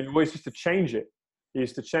 Yep. And he always used to change it. He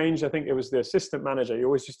used to change, I think it was the assistant manager. He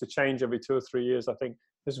always used to change every 2 or 3 years. I think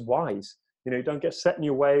this is wise. You know, you don't get set in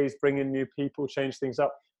your ways, bring in new people, change things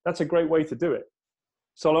up. That's a great way to do it.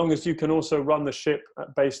 So long as you can also run the ship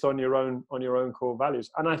based on your own core values.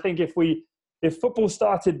 And I think if football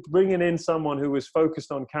started bringing in someone who was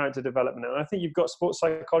focused on character development, and I think you've got sports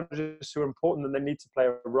psychologists who are important and they need to play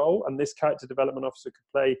a role, and this character development officer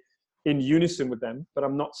could play in unison with them. But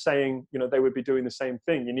I'm not saying, you know, they would be doing the same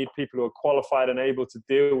thing. You need people who are qualified and able to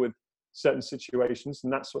deal with certain situations,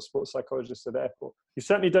 and that's what sports psychologists are there for. You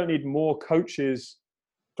certainly don't need more coaches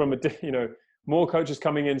more coaches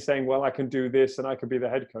coming in saying, well, I can do this and I can be the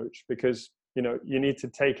head coach, because, you know, you need to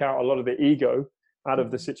take out a lot of the ego out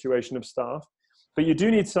of the situation of staff. But you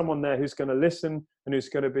do need someone there who's going to listen and who's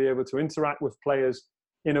going to be able to interact with players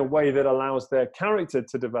in a way that allows their character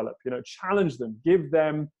to develop, you know, challenge them, give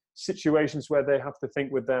them situations where they have to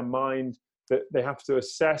think with their mind, that they have to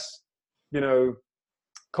assess, you know,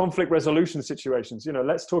 conflict resolution situations. You know,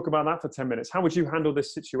 let's talk about that for 10 minutes. How would you handle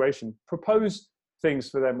this situation? Propose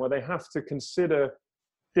things for them where they have to consider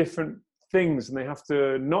different things, and they have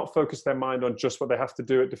to not focus their mind on just what they have to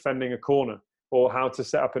do at defending a corner or how to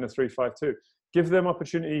set up in a 3-5-2. Give them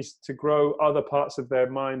opportunities to grow other parts of their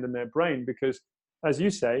mind and their brain, because, as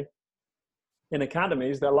you say, in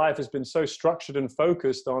academies, their life has been so structured and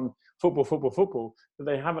focused on football, that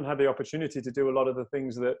they haven't had the opportunity to do a lot of the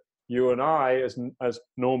things that you and I, as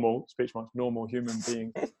normal, speech marks, normal human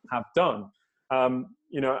beings have done.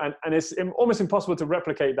 You know, and it's almost impossible to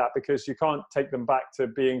replicate that, because you can't take them back to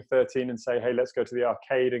being 13 and say, hey, let's go to the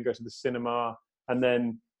arcade and go to the cinema, and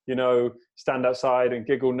then, you know, stand outside and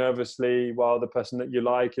giggle nervously while the person that you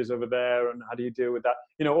like is over there. And how do you deal with that?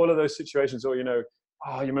 You know, all of those situations. Or, you know,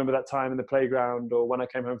 oh, you remember that time in the playground, or when I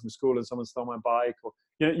came home from school and someone stole my bike, or,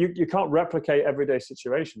 you know, you can't replicate everyday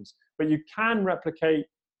situations, but you can replicate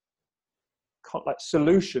like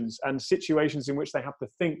solutions and situations in which they have to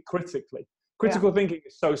think critically. Critical thinking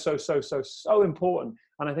is so important.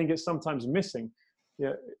 And I think it's sometimes missing, you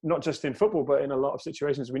know, not just in football, but in a lot of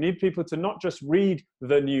situations. We need people to not just read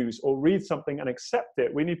the news or read something and accept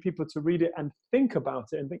it. We need people to read it and think about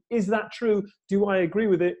it and think, is that true? Do I agree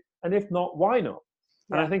with it? And if not, why not?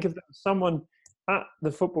 Yeah. And I think if there was someone at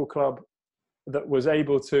the football club that was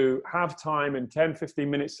able to have time in 10,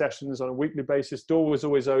 15-minute sessions on a weekly basis, door was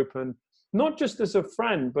always open, not just as a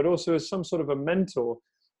friend, but also as some sort of a mentor.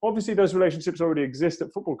 Obviously, those relationships already exist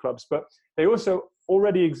at football clubs, but they also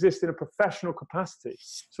already exist in a professional capacity.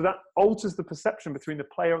 So that alters the perception between the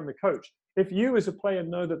player and the coach. If you as a player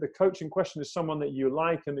know that the coach in question is someone that you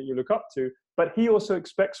like and that you look up to, but he also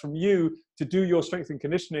expects from you to do your strength and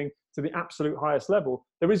conditioning to the absolute highest level,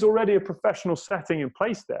 there is already a professional setting in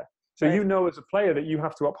place there. So you know as a player that you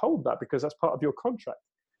have to uphold that, because that's part of your contract.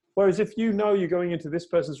 Whereas if you know you're going into this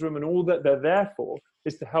person's room and all that they're there for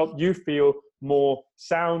is to help you feel more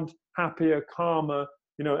sound, happier, calmer,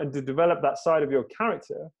 you know, and to develop that side of your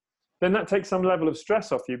character, then that takes some level of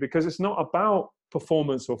stress off you, because it's not about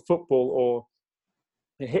performance or football or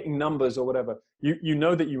hitting numbers or whatever. You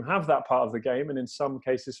know that you have that part of the game, and in some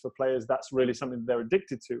cases for players, that's really something they're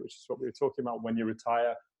addicted to, which is what we were talking about. When you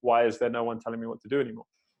retire, why is there no one telling me what to do anymore?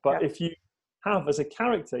 But if you have, as a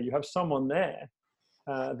character, you have someone there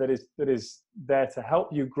that is there to help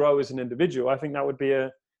you grow as an individual, I think that would be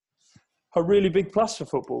a really big plus for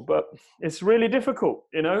football. But it's really difficult,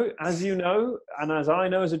 you know, as you know, and as I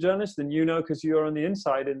know as a journalist, and you know, because you're on the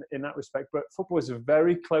inside in that respect. But football is a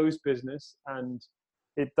very closed business, and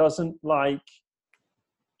it doesn't like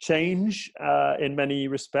change in many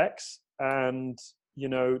respects. And, you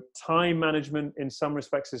know, time management in some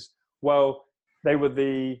respects is, well, they were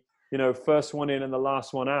the, you know, first one in and the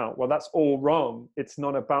last one out. Well, that's all wrong. It's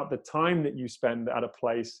not about the time that you spend at a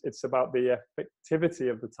place. It's about the effectivity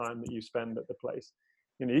of the time that you spend at the place.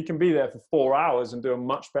 You know, you can be there for 4 hours and do a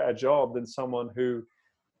much better job than someone who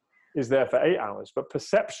is there for 8 hours. But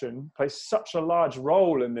perception plays such a large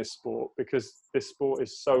role in this sport, because this sport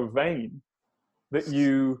is so vain that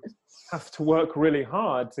you have to work really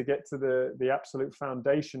hard to get to the absolute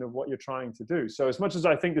foundation of what you're trying to do. So as much as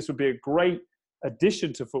I think this would be a great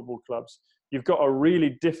addition to football clubs, you've got a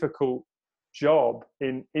really difficult job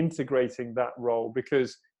in integrating that role,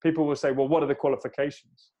 because people will say, well, what are the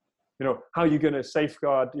qualifications? how are you going to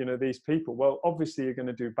safeguard, these people? Well, obviously you're going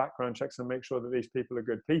to do background checks and make sure that these people are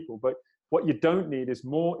good people. But what you don't need is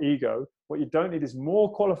more ego. What you don't need is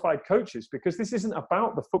more qualified coaches, because this isn't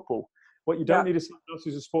about the football. What you don't need is someone else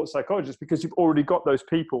who's a sports psychologist, because you've already got those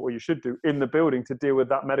people, or you should do, in the building to deal with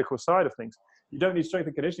that medical side of things. You don't need strength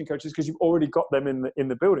and conditioning coaches because you've already got them in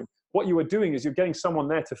the building. What you are doing is you're getting someone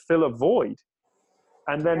there to fill a void,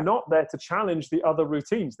 and they're not there to challenge the other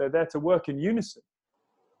routines. They're there to work in unison.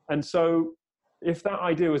 And so if that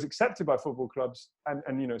idea was accepted by football clubs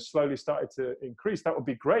and slowly started to increase, that would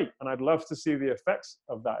be great. And I'd love to see the effects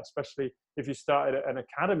of that, especially if you started at an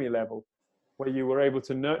academy level where you were able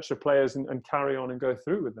to nurture players and carry on and go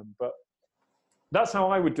through with them. But that's how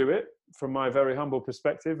I would do it from my very humble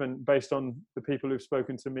perspective, and based on the people who've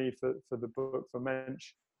spoken to me for the book for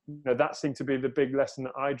Mensch. That seemed to be the big lesson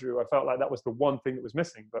that I drew. I felt like that was the one thing that was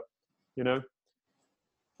missing, but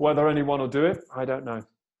whether anyone will do it, I don't know.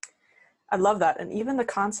 I love that. And even the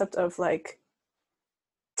concept of like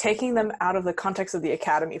taking them out of the context of the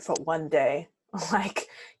academy for one day, like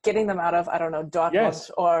getting them out of, I don't know, Dortmund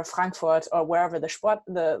or Frankfurt or wherever the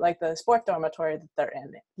sport dormitory that they're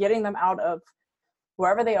in, getting them out of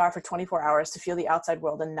wherever they are for 24 hours to feel the outside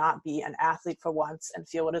world and not be an athlete for once, and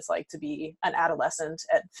feel what it's like to be an adolescent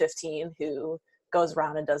at 15 who goes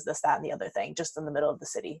around and does this, that, and the other thing just in the middle of the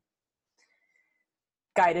city.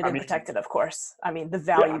 Guided and protected, of course. I mean, the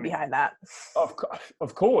value behind that.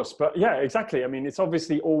 Of course. But yeah, exactly. I mean, it's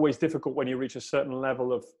obviously always difficult when you reach a certain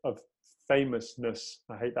level of famousness.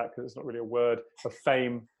 I hate that because it's not really a word. Of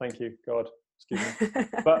fame. Thank you, God. Excuse me.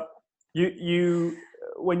 But you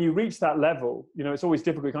when you reach that level, it's always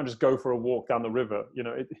difficult. You can't just go for a walk down the river.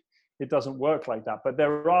 It doesn't work like that. But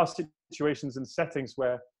there are situations and settings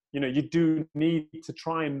where you do need to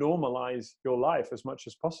try and normalize your life as much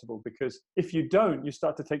as possible, because if you don't, you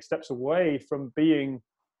start to take steps away from being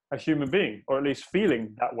a human being, or at least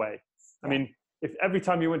feeling that way. I mean, if every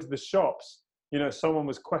time you went to the shops, someone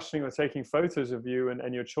was questioning or taking photos of you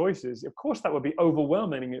and your choices, of course that would be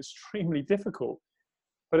overwhelming and extremely difficult.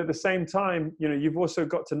 But at the same time, you've also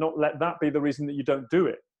got to not let that be the reason that you don't do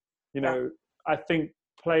it. I think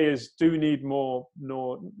players do need more,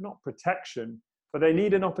 not protection, but they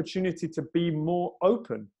need an opportunity to be more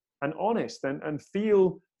open and honest and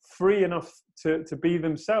feel free enough to be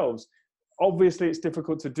themselves. Obviously, it's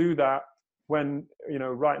difficult to do that when,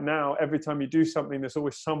 right now, every time you do something, there's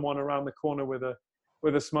always someone around the corner with a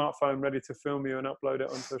smartphone ready to film you and upload it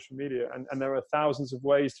on social media. And there are thousands of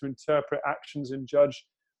ways to interpret actions and judge,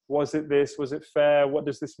 was it this? Was it fair? What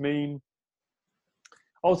does this mean?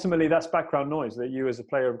 Ultimately, that's background noise that you as a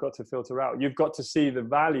player have got to filter out. You've got to see the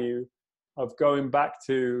value of going back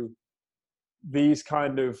to these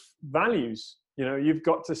kind of values. You've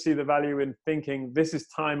got to see the value in thinking, this is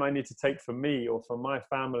time I need to take for me, or for my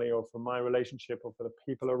family, or for my relationship, or for the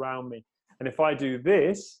people around me. And if I do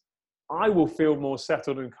this, I will feel more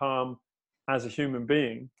settled and calm as a human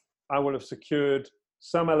being. I will have secured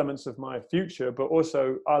some elements of my future, but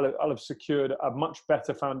also I'll have secured a much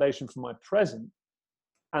better foundation for my present.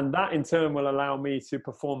 And that in turn will allow me to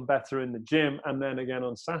perform better in the gym, and then again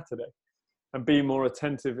on Saturday, and be more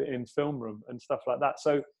attentive in film room and stuff like that.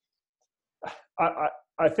 So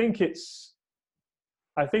I think it's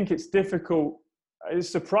difficult. It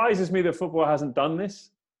surprises me that football hasn't done this.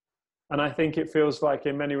 And I think it feels like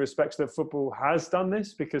in many respects that football has done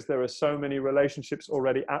this, because there are so many relationships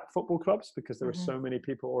already at football clubs, because there are so many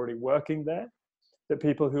people already working there, that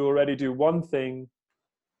people who already do one thing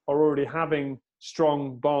are already having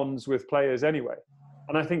strong bonds with players anyway.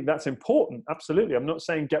 And I think that's important. Absolutely. I'm not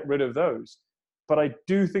saying get rid of those, but I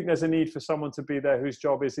do think there's a need for someone to be there whose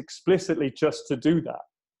job is explicitly just to do that.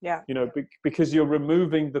 Yeah. Because you're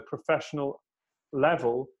removing the professional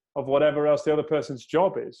level of whatever else the other person's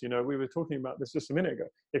job is. We were talking about this just a minute ago.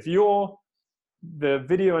 If you're the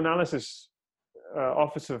video analysis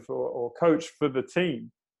officer or coach for the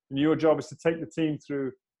team, and your job is to take the team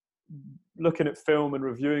through looking at film and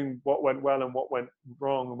reviewing what went well and what went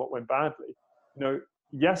wrong and what went badly,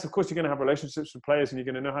 yes, of course, you're going to have relationships with players and you're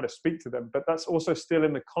going to know how to speak to them, but that's also still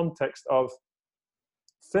in the context of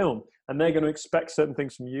film, and they're going to expect certain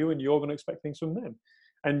things from you and you're going to expect things from them.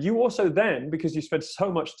 And you also then, because you spend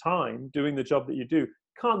so much time doing the job that you do,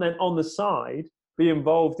 can't then on the side be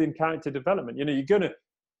involved in character development. You're going to,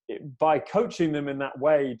 by coaching them in that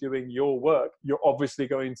way, doing your work, you're obviously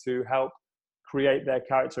going to help create their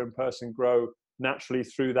character and person grow naturally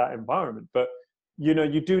through that environment. But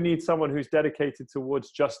you do need someone who's dedicated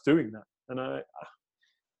towards just doing that. And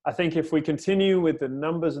I think if we continue with the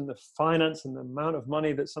numbers and the finance and the amount of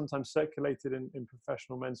money that's sometimes circulated in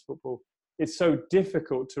professional men's football, it's so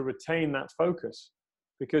difficult to retain that focus,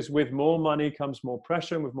 because with more money comes more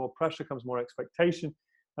pressure, and with more pressure comes more expectation.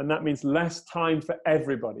 And that means less time for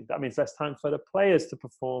everybody. That means less time for the players to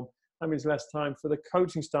perform. That means less time for the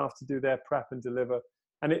coaching staff to do their prep and deliver.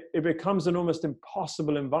 And it becomes an almost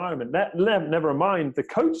impossible environment. Never mind the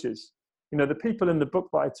coaches, the people in the book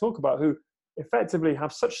that I talk about who effectively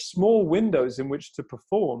have such small windows in which to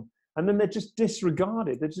perform. And then they're just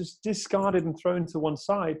disregarded. They're just discarded and thrown to one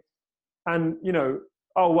side. And,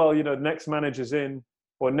 oh, well, next manager's in,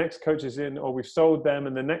 or next coach is in, or we've sold them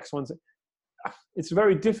and the next one's in. It's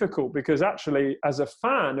very difficult because actually as a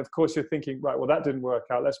fan, of course, you're thinking, right, well, that didn't work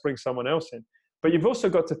out. Let's bring someone else in. But you've also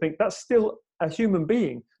got to think that's still a human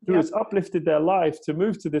being who has uplifted their life to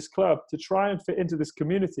move to this club, to try and fit into this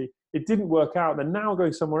community. It didn't work out. They're now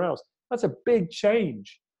going somewhere else. That's a big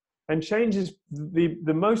change. And change is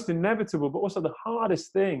the most inevitable, but also the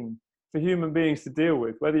hardest thing for human beings to deal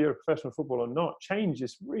with, whether you're a professional footballer or not. Change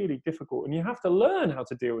is really difficult, and you have to learn how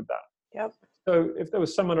to deal with that. Yep. So if there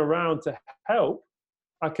was someone around to help,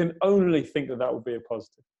 I can only think that would be a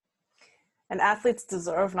positive. And athletes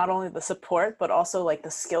deserve not only the support, but also like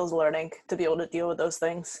the skills learning to be able to deal with those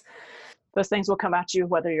things. Those things will come at you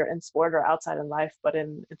whether you're in sport or outside in life. But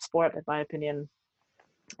in sport, in my opinion,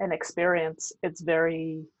 and experience, it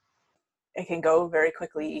can go very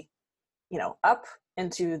quickly, up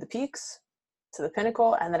into the peaks, to the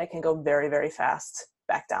pinnacle, and then it can go very, very fast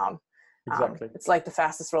back down. Exactly. It's like the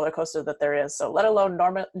fastest roller coaster that there is. So let alone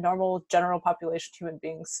normal general population human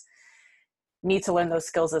beings need to learn those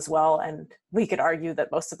skills as well. And we could argue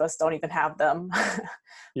that most of us don't even have them.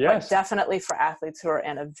 Yes. But definitely for athletes who are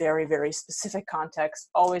in a very, very specific context,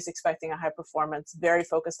 always expecting a high performance, very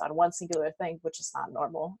focused on one singular thing, which is not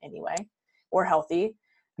normal anyway, or healthy.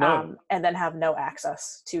 No. And then have no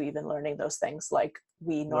access to even learning those things like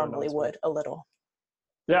we normally would a little.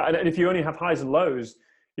 Yeah. And if you only have highs and lows,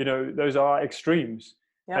 those are extremes.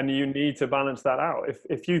 Yep. And you need to balance that out.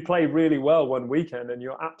 If you play really well one weekend and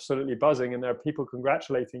you're absolutely buzzing and there are people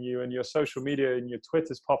congratulating you and your social media and your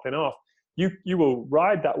Twitter's popping off, you will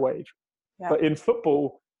ride that wave. Yep. But in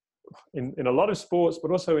football, in a lot of sports, but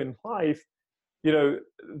also in life,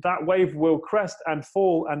 that wave will crest and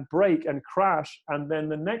fall and break and crash. And then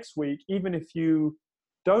the next week, even if you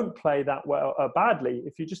don't play that well badly,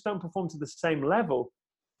 if you just don't perform to the same level,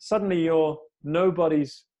 suddenly you're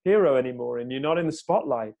nobody's hero anymore and you're not in the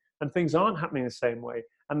spotlight and things aren't happening the same way.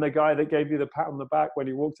 And the guy that gave you the pat on the back when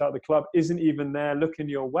you walked out of the club isn't even there looking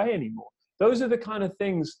your way anymore. Those are the kind of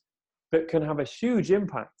things that can have a huge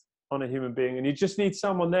impact on a human being. And you just need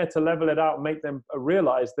someone there to level it out and make them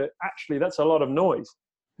realize that actually that's a lot of noise.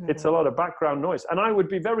 Mm-hmm. It's a lot of background noise. And I would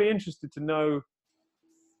be very interested to know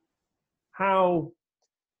how,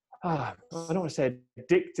 I don't want to say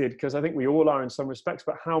addicted, because I think we all are in some respects,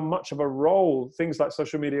 but how much of a role things like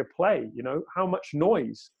social media play, how much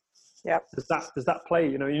noise does that play?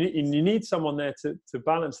 You need someone there to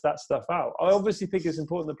balance that stuff out. I obviously think it's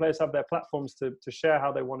important that players have their platforms to share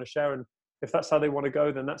how they want to share. And if that's how they want to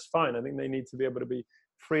go, then that's fine. I think they need to be able to be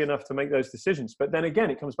free enough to make those decisions. But then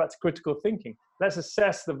again, it comes back to critical thinking. Let's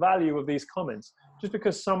assess the value of these comments. Just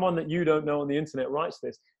because someone that you don't know on the internet writes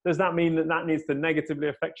this, does that mean that needs to negatively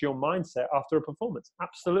affect your mindset after a performance?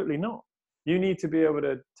 Absolutely not. You need to be able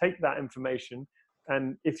to take that information,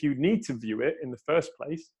 and if you need to view it in the first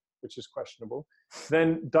place, which is questionable,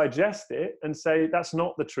 then digest it and say, that's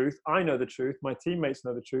not the truth. I know the truth. My teammates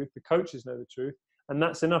know the truth. The coaches know the truth. And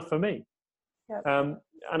that's enough for me. Yep.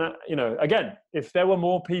 Again, if there were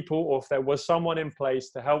more people, or if there was someone in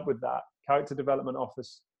place to help with that, character development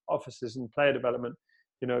officers and player development,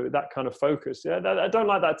 that kind of focus. Yeah, I don't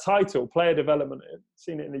like that title, player development. I've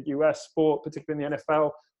seen it in the US sport, particularly in the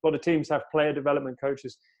NFL. A lot of teams have player development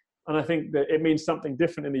coaches. And I think that it means something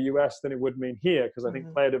different in the US than it would mean here, because I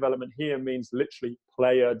think player development here means literally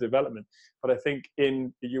player development. But I think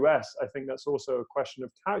in the US, I think that's also a question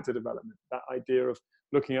of character development, that idea of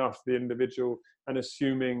looking after the individual and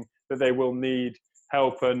assuming that they will need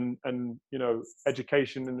help and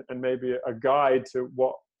education and maybe a guide to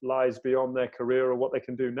what lies beyond their career or what they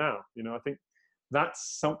can do now. I think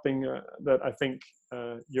that's something that I think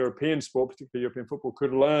European sport, particularly European football,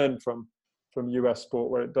 could learn from US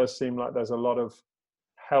sport, where it does seem like there's a lot of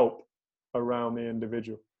help around the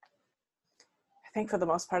individual. I think for the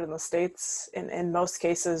most part in the States, in most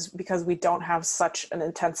cases, because we don't have such an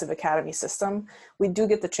intensive academy system, we do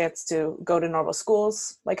get the chance to go to normal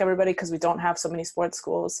schools like everybody, because we don't have so many sports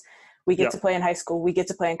schools. We get to play in high school, we get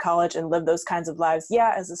to play in college and live those kinds of lives.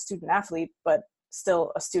 Yeah, as a student athlete, but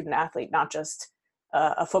still a student athlete, not just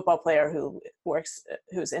a football player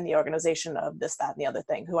who's in the organization of this, that, and the other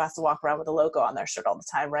thing, who has to walk around with a logo on their shirt all the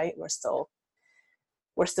time, right? We're still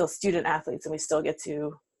we're still student athletes and we still get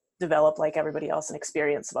to develop like everybody else and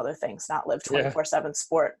experience some other things, not live 24/7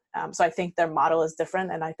 sport. So I think their model is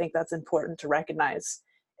different, and I think that's important to recognize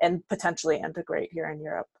and potentially integrate here in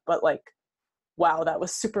Europe. But like, wow, that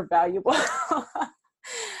was super valuable.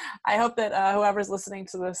 I hope that whoever's listening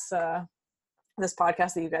to this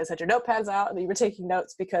podcast, that you guys had your notepads out and that you were taking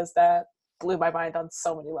notes, because that blew my mind on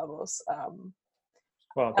so many levels.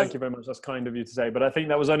 Well, thank you very much. That's kind of you to say. But I think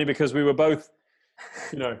that was only because we were both,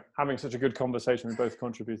 having such a good conversation. We both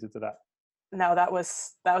contributed to that. No, that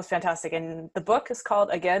was fantastic. And the book is called,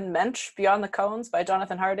 again, Mensch, Beyond the Cones by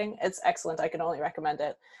Jonathan Harding. It's excellent. I can only recommend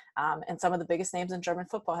it. And some of the biggest names in German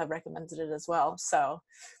football have recommended it as well. So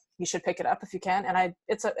you should pick it up if you can. And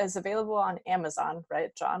it's available on Amazon,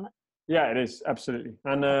 right, John? Yeah, it is, absolutely.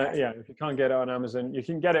 And if you can't get it on Amazon, you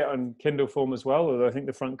can get it on Kindle form as well, although I think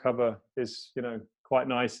the front cover is, quite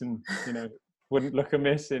nice and, wouldn't look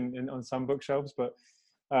amiss on some bookshelves. But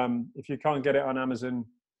if you can't get it on Amazon,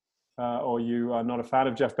 or you are not a fan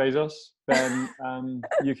of Jeff Bezos, then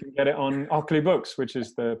you can get it on Oakley Books, which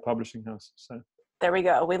is the publishing house. So there we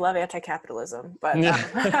go. We love anti-capitalism, but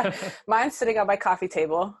mine's sitting on my coffee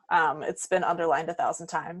table. It's been underlined 1,000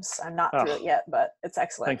 times. I'm not through it yet, but it's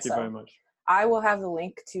excellent. Thank you very much. I will have the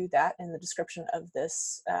link to that in the description of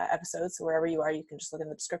this episode. So wherever you are, you can just look in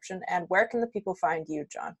the description. And where can the people find you,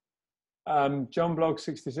 John?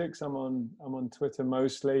 JohnBlog66. I'm on Twitter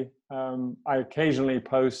mostly. I occasionally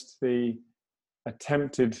post the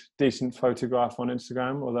attempted decent photograph on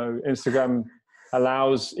Instagram, although Instagram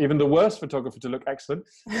allows even the worst photographer to look excellent.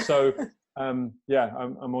 So I'm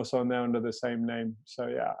also on there under the same name. So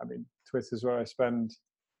yeah, I mean, Twitter's where I spend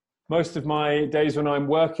most of my days when I'm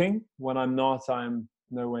working. When I'm not, I'm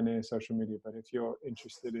nowhere near social media. But if you're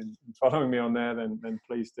interested in following me on there, then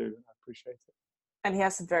please do. I appreciate it. And he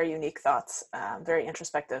has some very unique thoughts, very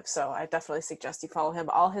introspective. So I definitely suggest you follow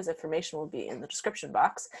him. All his information will be in the description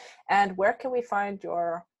box. And where can we find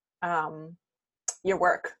your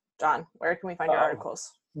work, John? Where can we find your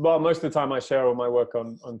articles? Well, most of the time I share all my work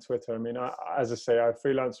on Twitter. I mean, as I say, I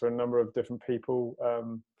freelance for a number of different people.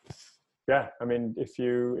 I mean, if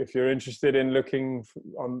you're interested in looking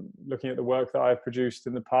at the work that I've produced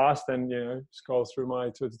in the past, then scroll through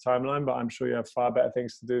my Twitter timeline. But I'm sure you have far better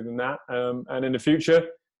things to do than that. And in the future,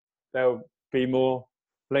 there'll be more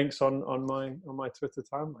links on my Twitter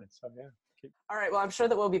timeline. So yeah. All right. Well, I'm sure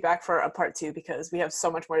that we'll be back for a part 2 because we have so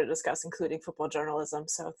much more to discuss, including football journalism.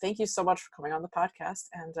 So thank you so much for coming on the podcast,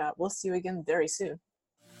 and we'll see you again very soon.